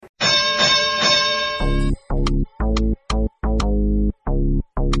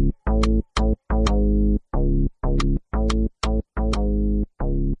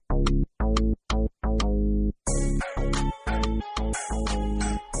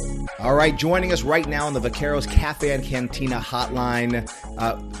All right, joining us right now on the Vaqueros Cafe and Cantina hotline,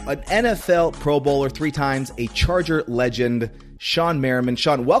 an NFL Pro Bowler 3 times, a Charger legend, Shawne Merriman.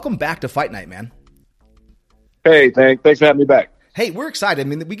 Shawne, welcome back to Fight Night, man. Hey, thanks for having me back. Hey, we're excited. I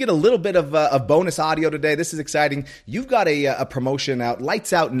mean, we get a little bit of bonus audio today. This is exciting. You've got a promotion out,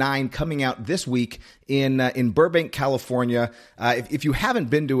 Lights Out 9, coming out this week in Burbank, California. If you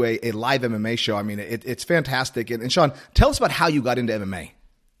haven't been to a live MMA show, I mean, it's fantastic. And Shawne, tell us about how you got into MMA.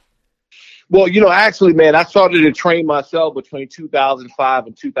 Well, actually, man, I started to train myself between 2005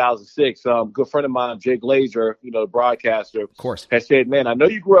 and 2006. A good friend of mine, Jay Glazer, the broadcaster, of course, has said, man, I know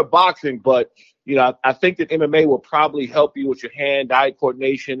you grew up boxing, but, I think that MMA will probably help you with your hand-eye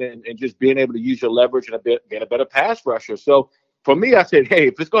coordination and just being able to use your leverage and being a better pass rusher. So for me, I said, hey,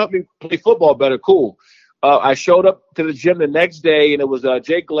 if it's going to help me play football better, cool. I showed up to the gym the next day, and it was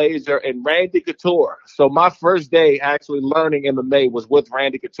Jay Glazer and Randy Couture. So my first day actually learning MMA was with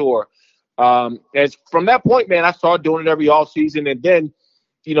Randy Couture. As from that point, man, I started doing it every off season, and then,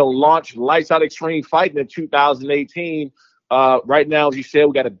 launched Lights Out Xtreme Fighting in 2018. Right now, as you said,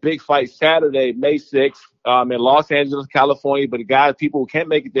 we got a big fight Saturday, May 6th, in Los Angeles, California. But the guys, people who can't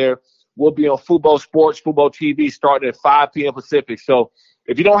make it there, will be on FUBO Sports, FUBO TV, starting at 5 p.m. Pacific. So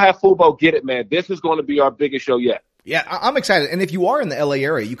if you don't have FUBO, get it, man. This is going to be our biggest show yet. Yeah, I'm excited. And if you are in the LA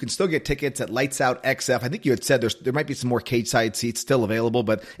area, you can still get tickets at Lights Out XF. I think you had said there might be some more cage side seats still available,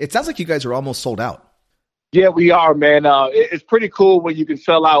 but it sounds like you guys are almost sold out. Yeah, we are, man. It's pretty cool when you can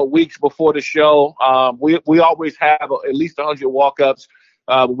sell out weeks before the show. We always have at least 100 walk-ups.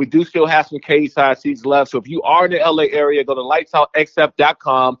 We do still have some cage side seats left. So if you are in the LA area, go to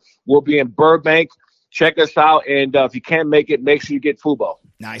lightsoutxf.com. We'll be in Burbank. Check us out. And if you can't make it, make sure you get FUBO.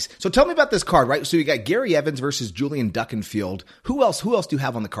 Nice. So tell me about this card, right? So you got Gary Evans versus Julian Duckenfield. Who else do you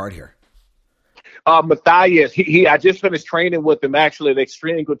have on the card here? Matthias. I just finished training with him actually at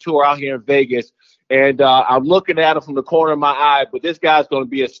Xtreme Couture out here in Vegas. And I'm looking at him from the corner of my eye, but this guy's going to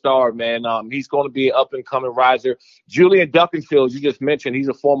be a star, man. He's going to be an up-and-coming riser. Julian Duckenfield, you just mentioned, he's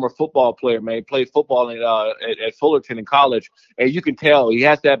a former football player, man. He played football at Fullerton in college. And you can tell he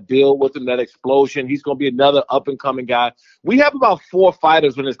has that build with him, that explosion. He's going to be another up-and-coming guy. We have about 4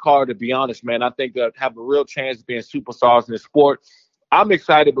 fighters in this card, to be honest, man. I think that have a real chance of being superstars in the sport. I'm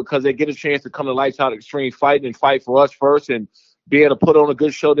excited because they get a chance to come to Lights Out Xtreme Fighting and fight for us first and be able to put on a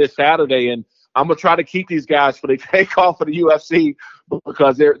good show this Saturday. And I'm going to try to keep these guys for they take off for the UFC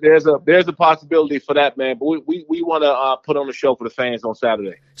because there's a possibility for that, man. But we want to put on a show for the fans on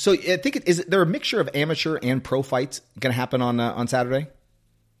Saturday. So I think is there a mixture of amateur and pro fights going to happen on Saturday?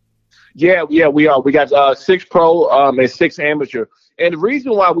 Yeah, we are. We got 6 pro and 6 amateur. And the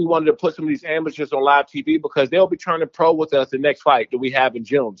reason why we wanted to put some of these amateurs on live TV because they'll be turning pro with us the next fight that we have in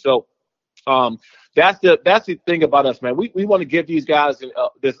June. So that's the thing about us, man. We want to give these guys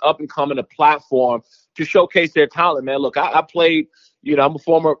this up and coming a platform to showcase their talent, man. Look, I played, I'm a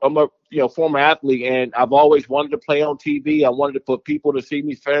former athlete, and I've always wanted to play on TV. I wanted for people to see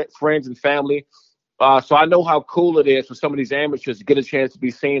me, friends and family. So I know how cool it is for some of these amateurs to get a chance to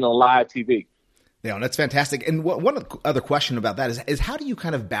be seen on live TV. Yeah, that's fantastic. And one other question about that is how do you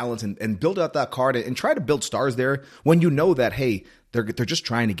kind of balance and build out that card and try to build stars there when you know that, hey, they're just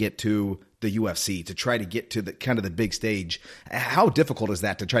trying to get to the UFC, to try to get to the kind of the big stage. How difficult is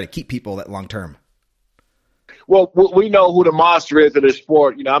that to try to keep people that long term? Well, we know who the monster is in this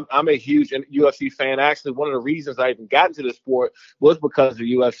sport. I'm a huge UFC fan. Actually, one of the reasons I even got into the sport was because of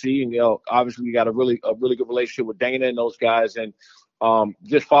the UFC. And, obviously we got a really good relationship with Dana and those guys and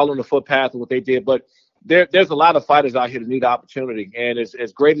just following the footpath of what they did. But there's a lot of fighters out here that need opportunity. And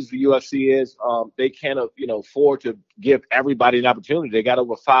as great as the UFC is, they can't, afford to give everybody an opportunity. They got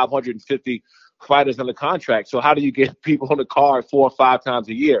over 550 fighters under contract. So how do you get people on the card 4 or 5 times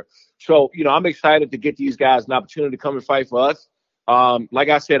a year? So, I'm excited to get these guys an opportunity to come and fight for us. Like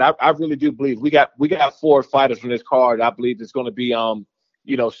I said, I really do believe we got 4 fighters from this card. I believe it's going to be,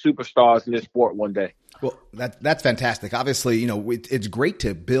 superstars in this sport one day. Well, that's fantastic. Obviously, it's great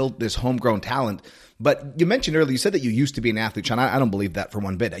to build this homegrown talent. But you mentioned earlier, you said that you used to be an athlete, Shawne. I don't believe that for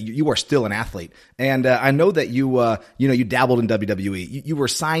one bit. You are still an athlete, and I know that you dabbled in WWE. You were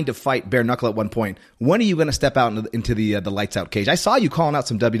signed to fight bare knuckle at one point. When are you going to step out into the lights out cage? I saw you calling out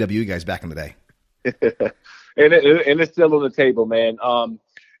some WWE guys back in the day. and it's still on the table, man. I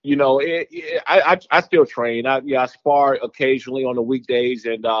still train. I spar occasionally on the weekdays,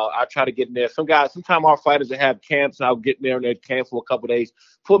 and I try to get in there. Sometimes our fighters that have camps, and I'll get in there in their camp for a couple of days.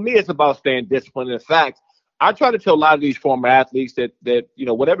 For me, it's about staying disciplined. In fact, I try to tell a lot of these former athletes that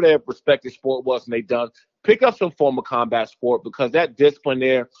whatever their respective sport was and they done, pick up some form of combat sport because that discipline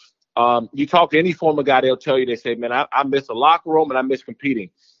there. You talk to any former guy, they'll tell you, they say, man, I miss the locker room and I miss competing.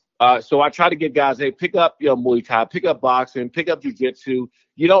 So I try to give guys, hey, pick up Muay Thai, pick up boxing, pick up jiu-jitsu.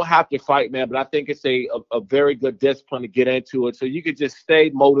 You don't have to fight, man, but I think it's a very good discipline to get into it. So you could just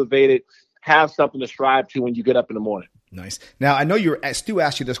stay motivated, have something to strive to when you get up in the morning. Nice. Now, I know Stu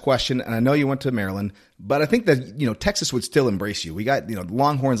asked you this question, and I know you went to Maryland, but I think that, Texas would still embrace you. We got,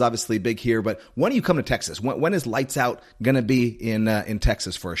 Longhorns obviously big here, but when do you come to Texas? When is Lights Out going to be in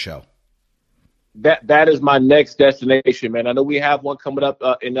Texas for a show? That is my next destination, man. I know we have one coming up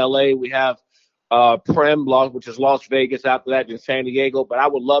in LA. We have Prem, which is Las Vegas, after that in San Diego, but I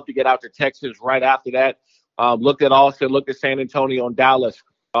would love to get out to Texas right after that. Looked at Austin, looked at San Antonio and Dallas.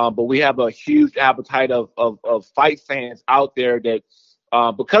 But we have a huge appetite of fight fans out there that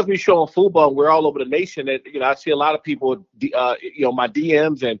because we show on FUBO and we're all over the nation, that I see a lot of people my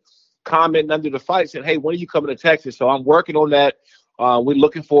DMs and commenting under the fight saying, hey, when are you coming to Texas? So I'm working on that. We're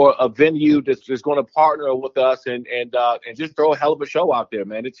looking for a venue that's going to partner with us and just throw a hell of a show out there,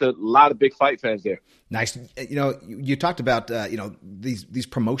 man. It's a lot of big fight fans there. Nice. You talked about these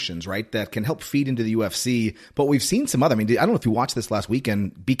promotions, right, that can help feed into the UFC, but we've seen some other. I don't know if you watched this last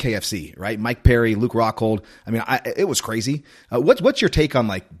weekend, BKFC, right? Mike Perry, Luke Rockhold. It was crazy. What's your take on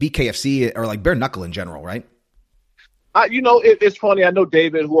like BKFC or like bare knuckle in general, right? It's funny. I know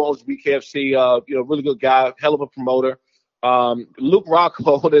David, who owns BKFC. Really good guy, hell of a promoter. Luke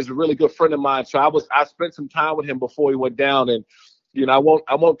Rockhold is a really good friend of mine. So I spent some time with him before he went down, and I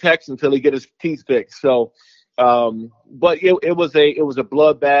won't text until he get his teeth fixed. So, but it was a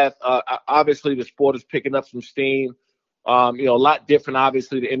bloodbath. Obviously the sport is picking up some steam. A lot different,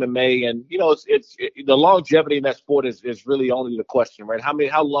 obviously, the MMA, and it's the longevity in that sport is really only the question, right?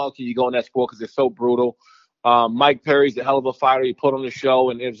 How long can you go in that sport because it's so brutal? Mike Perry's a hell of a fighter. He put on the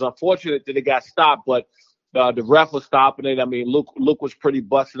show, and it was unfortunate that it got stopped, but the ref was stopping it. Luke was pretty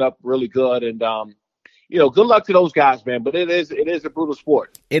busted up, really good, and good luck to those guys, man. But it is a brutal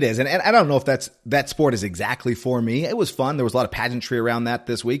sport. It is, and I don't know if that sport is exactly for me. It was fun. There was a lot of pageantry around that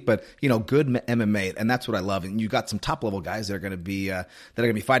this week, but good MMA, and that's what I love. And you got some top level guys that are going to be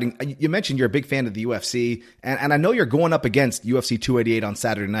fighting. You mentioned you're a big fan of the UFC, and I know you're going up against UFC 288 on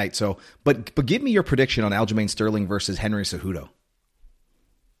Saturday night. So, but give me your prediction on Aljamain Sterling versus Henry Cejudo.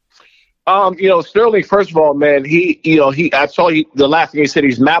 Sterling, first of all, man, I saw the last thing he said,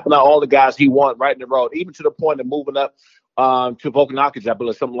 he's mapping out all the guys he wants right in the road, even to the point of moving up to Volkanovski, I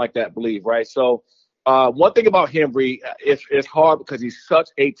believe, something like that, I believe, right? So one thing about Henry, it's hard because he's such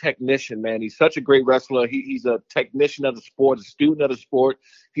a technician, man. He's such a great wrestler. He's a technician of the sport, a student of the sport.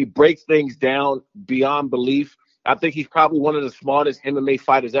 He breaks things down beyond belief. I think he's probably one of the smartest MMA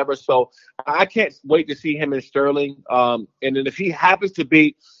fighters ever. So I can't wait to see him and Sterling. And then if he happens to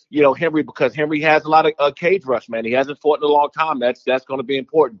beat Henry, because Henry has a lot of cage rush, man. He hasn't fought in a long time. That's going to be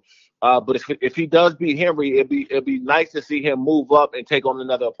important. But if he does beat Henry, it'd be nice to see him move up and take on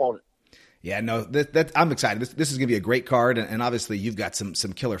another opponent. Yeah, no, I'm excited. This is going to be a great card, and obviously you've got some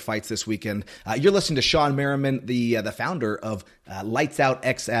killer fights this weekend. You're listening to Shawne Merriman, the founder of Lights Out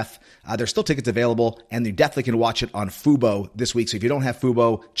XF. There's still tickets available, and you definitely can watch it on FUBO this week. So if you don't have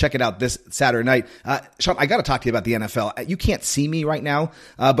FUBO, check it out this Saturday night. Shawne, I got to talk to you about the NFL. You can't see me right now,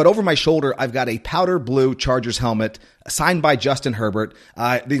 but over my shoulder, I've got a powder blue Chargers helmet signed by Justin Herbert.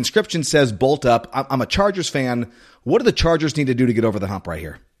 The inscription says "Bolt Up." I'm a Chargers fan. What do the Chargers need to do to get over the hump right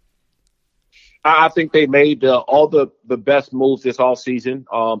here? I think they made all the best moves this offseason.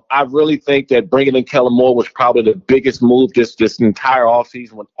 I really think that bringing in Kellen Moore was probably the biggest move this entire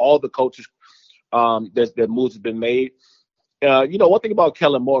offseason when all the coaches that moves have been made. One thing about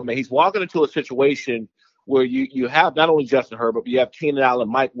Kellen Moore, man, he's walking into a situation where you have not only Justin Herbert, but you have Keenan Allen,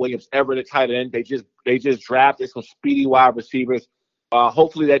 Mike Williams, Everett at tight end. They just drafted some speedy wide receivers.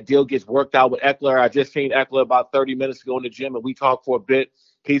 Hopefully that deal gets worked out with Eckler. I just seen Eckler about 30 minutes ago in the gym, and we talked for a bit.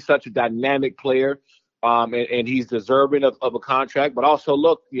 He's such a dynamic player, and he's deserving of a contract. But also,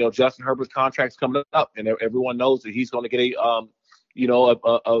 look, Justin Herbert's contract's coming up, and everyone knows that he's going to get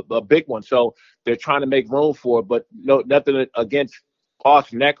a big one. So they're trying to make room for it. But nothing against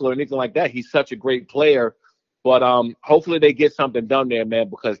Austin Eckler or anything like that. He's such a great player. But hopefully they get something done there,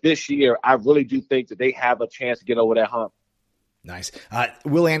 man, because this year I really do think that they have a chance to get over that hump. Nice.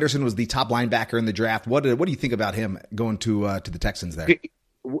 Will Anderson was the top linebacker in the draft. What do you think about him going to the Texans there?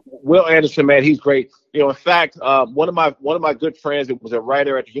 Will Anderson, man, he's great. In fact, one of my good friends, it was a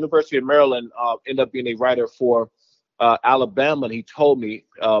writer at the University of Maryland, ended up being a writer for Alabama, and he told me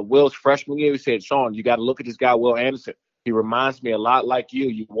Will's freshman year, he said, "Shawne, you got to look at this guy, Will Anderson. He reminds me a lot like you.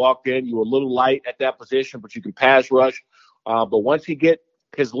 You walked in, you were a little light at that position, but you can pass rush. But once he get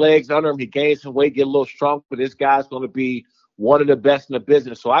his legs under him, he gains some weight, get a little stronger. But this guy's going to be one of the best in the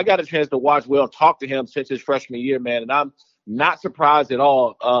business." So I got a chance to watch Will and talk to him since his freshman year, man, and Not surprised at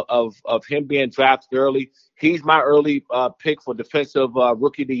all of him being drafted early. He's my early pick for defensive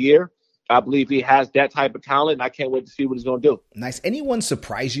rookie of the year. I believe he has that type of talent, and I can't wait to see what he's going to do. Nice. Anyone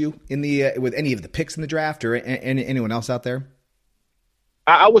surprise you in the with any of the picks in the draft, or anyone else out there?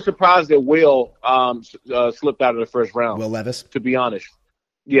 I was surprised that Will slipped out of the first round. Will Levis, to be honest.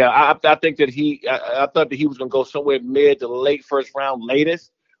 Yeah, I think that I thought that he was going to go somewhere mid to late first round,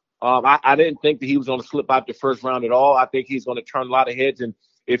 latest. I didn't think that he was going to slip out the first round at all. I think he's going to turn a lot of heads. And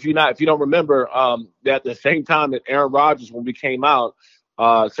if you don't remember, that at the same time that Aaron Rodgers, when we came out,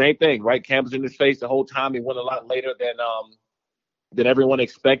 same thing, right? Cameras in his face the whole time. He went a lot later than everyone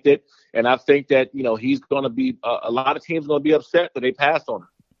expected. And I think that, he's going to be a lot of teams going to be upset that they passed on him.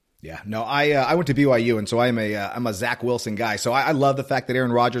 Yeah, no, I went to BYU, and so I'm a Zach Wilson guy. So I love the fact that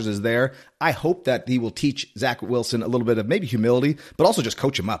Aaron Rodgers is there. I hope that he will teach Zach Wilson a little bit of maybe humility, but also just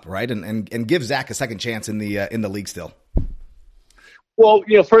coach him up, right? And give Zach a second chance in the league still. Well,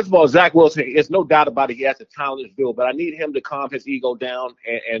 first of all, Zach Wilson, it's no doubt about it. He has the talent to do it, but I need him to calm his ego down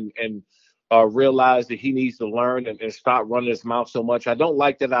and realize that he needs to learn and stop running his mouth so much. I don't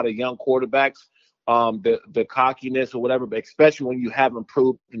like that out of young quarterbacks. The cockiness or whatever, but especially when you haven't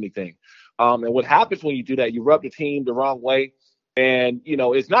proved anything. And what happens when you do that, you rub the team the wrong way. And,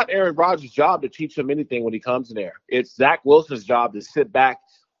 it's not Aaron Rodgers' job to teach him anything when he comes in there. It's Zach Wilson's job to sit back,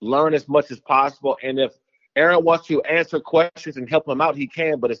 learn as much as possible. And if Aaron wants to answer questions and help him out, he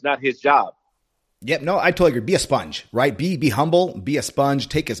can, but it's not his job. Yep, no, I totally agree. Be a sponge, right? Be humble, be a sponge,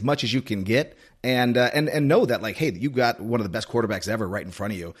 take as much as you can get, and know that, like, hey, you got one of the best quarterbacks ever right in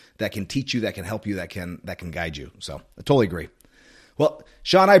front of you that can teach you, that can help you, that can guide you. So I totally agree. Well,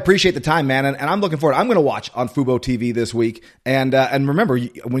 Shawne, I appreciate the time, man, and I'm looking forward. I'm going to watch on FUBO TV this week, and remember,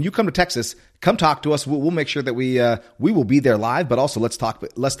 when you come to Texas, come talk to us. We'll make sure that we will be there live, but also let's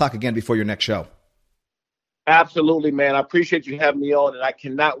talk again before your next show. Absolutely, man. I appreciate you having me on, and I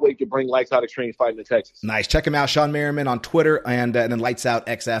cannot wait to bring Lights Out Xtreme fighting to Texas. Nice. Check him out, Shawne Merriman, on Twitter, and then Lights Out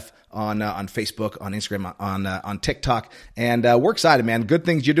XF on Facebook, on Instagram, on TikTok. And we're excited, man. Good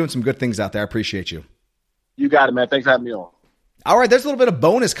things. You're doing some good things out there. I appreciate you. You got it, man. Thanks for having me on. All right, there's a little bit of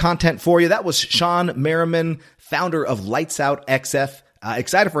bonus content for you. That was Shawne Merriman, founder of Lights Out XF.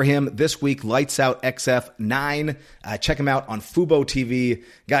 Excited for him this week, Lights Out XF 9. Check him out on FUBO TV.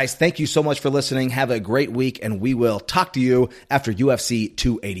 Guys, thank you so much for listening. Have a great week, and we will talk to you after UFC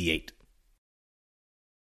 288.